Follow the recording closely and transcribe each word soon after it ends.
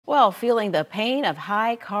Well, feeling the pain of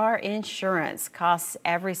high car insurance costs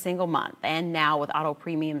every single month. And now with auto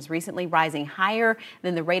premiums recently rising higher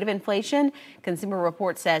than the rate of inflation, Consumer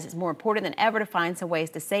Reports says it's more important than ever to find some ways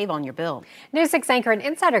to save on your bill. News 6 anchor and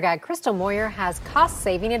insider guide Crystal Moyer has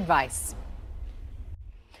cost-saving advice.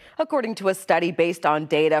 According to a study based on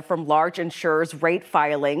data from large insurers' rate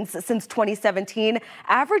filings, since 2017,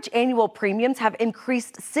 average annual premiums have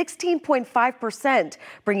increased 16.5%,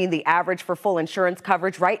 bringing the average for full insurance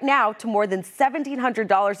coverage right now to more than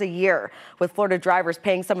 $1,700 a year, with Florida drivers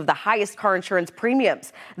paying some of the highest car insurance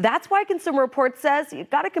premiums. That's why Consumer Reports says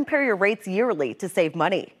you've got to compare your rates yearly to save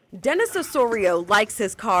money. Dennis Osorio likes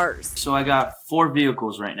his cars. So I got 4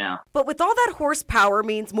 vehicles right now. But with all that horsepower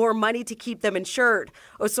means more money to keep them insured.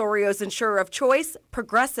 Osorio's insurer of choice,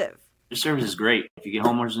 Progressive. The service is great. If you get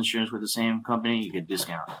homeowners insurance with the same company, you get a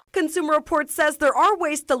discount. Consumer Reports says there are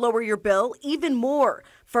ways to lower your bill even more.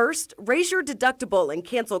 First, raise your deductible and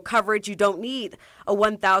cancel coverage you don't need. A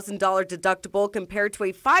 $1,000 deductible compared to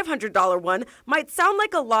a $500 one might sound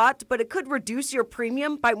like a lot, but it could reduce your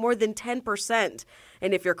premium by more than 10%.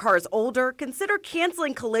 And if your car is older, consider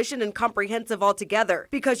canceling collision and comprehensive altogether,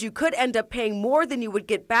 because you could end up paying more than you would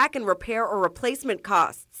get back in repair or replacement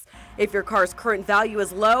costs. If your car's current value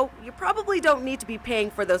is low, you probably don't need to be paying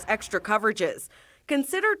for those extra coverages.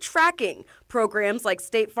 Consider tracking. Programs like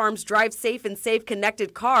State Farm's Drive Safe and Save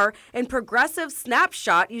Connected Car and Progressive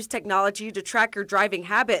Snapshot use technology to track your driving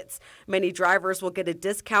habits. Many drivers will get a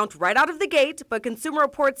discount right out of the gate, but Consumer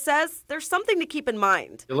Reports says there's something to keep in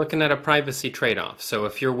mind. You're looking at a privacy trade-off. So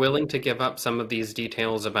if you're willing to give up some of these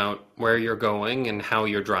details about where you're going and how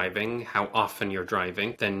you're driving, how often you're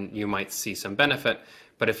driving, then you might see some benefit.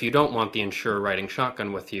 But if you don't want the insurer riding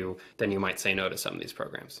shotgun with you, then you might say no to some of these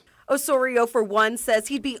programs. Osorio, for one, says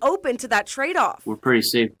he'd be open to that trade-off. We're pretty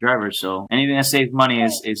safe drivers, so anything that saves money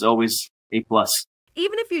is always a plus.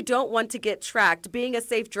 Even if you don't want to get tracked, being a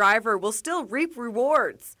safe driver will still reap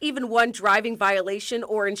rewards. Even one driving violation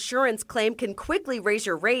or insurance claim can quickly raise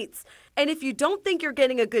your rates. And if you don't think you're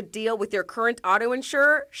getting a good deal with your current auto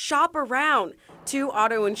insurer, shop around. 2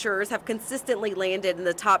 auto insurers have consistently landed in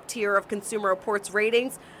the top tier of Consumer Reports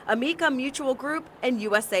ratings: Amica Mutual Group and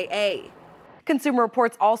USAA. Consumer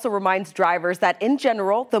Reports also reminds drivers that in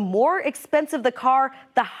general, the more expensive the car,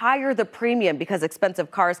 the higher the premium, because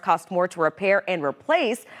expensive cars cost more to repair and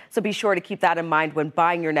replace. So be sure to keep that in mind when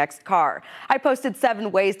buying your next car. I posted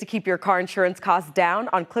 7 ways to keep your car insurance costs down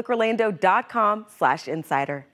on clickorlando.com/insider.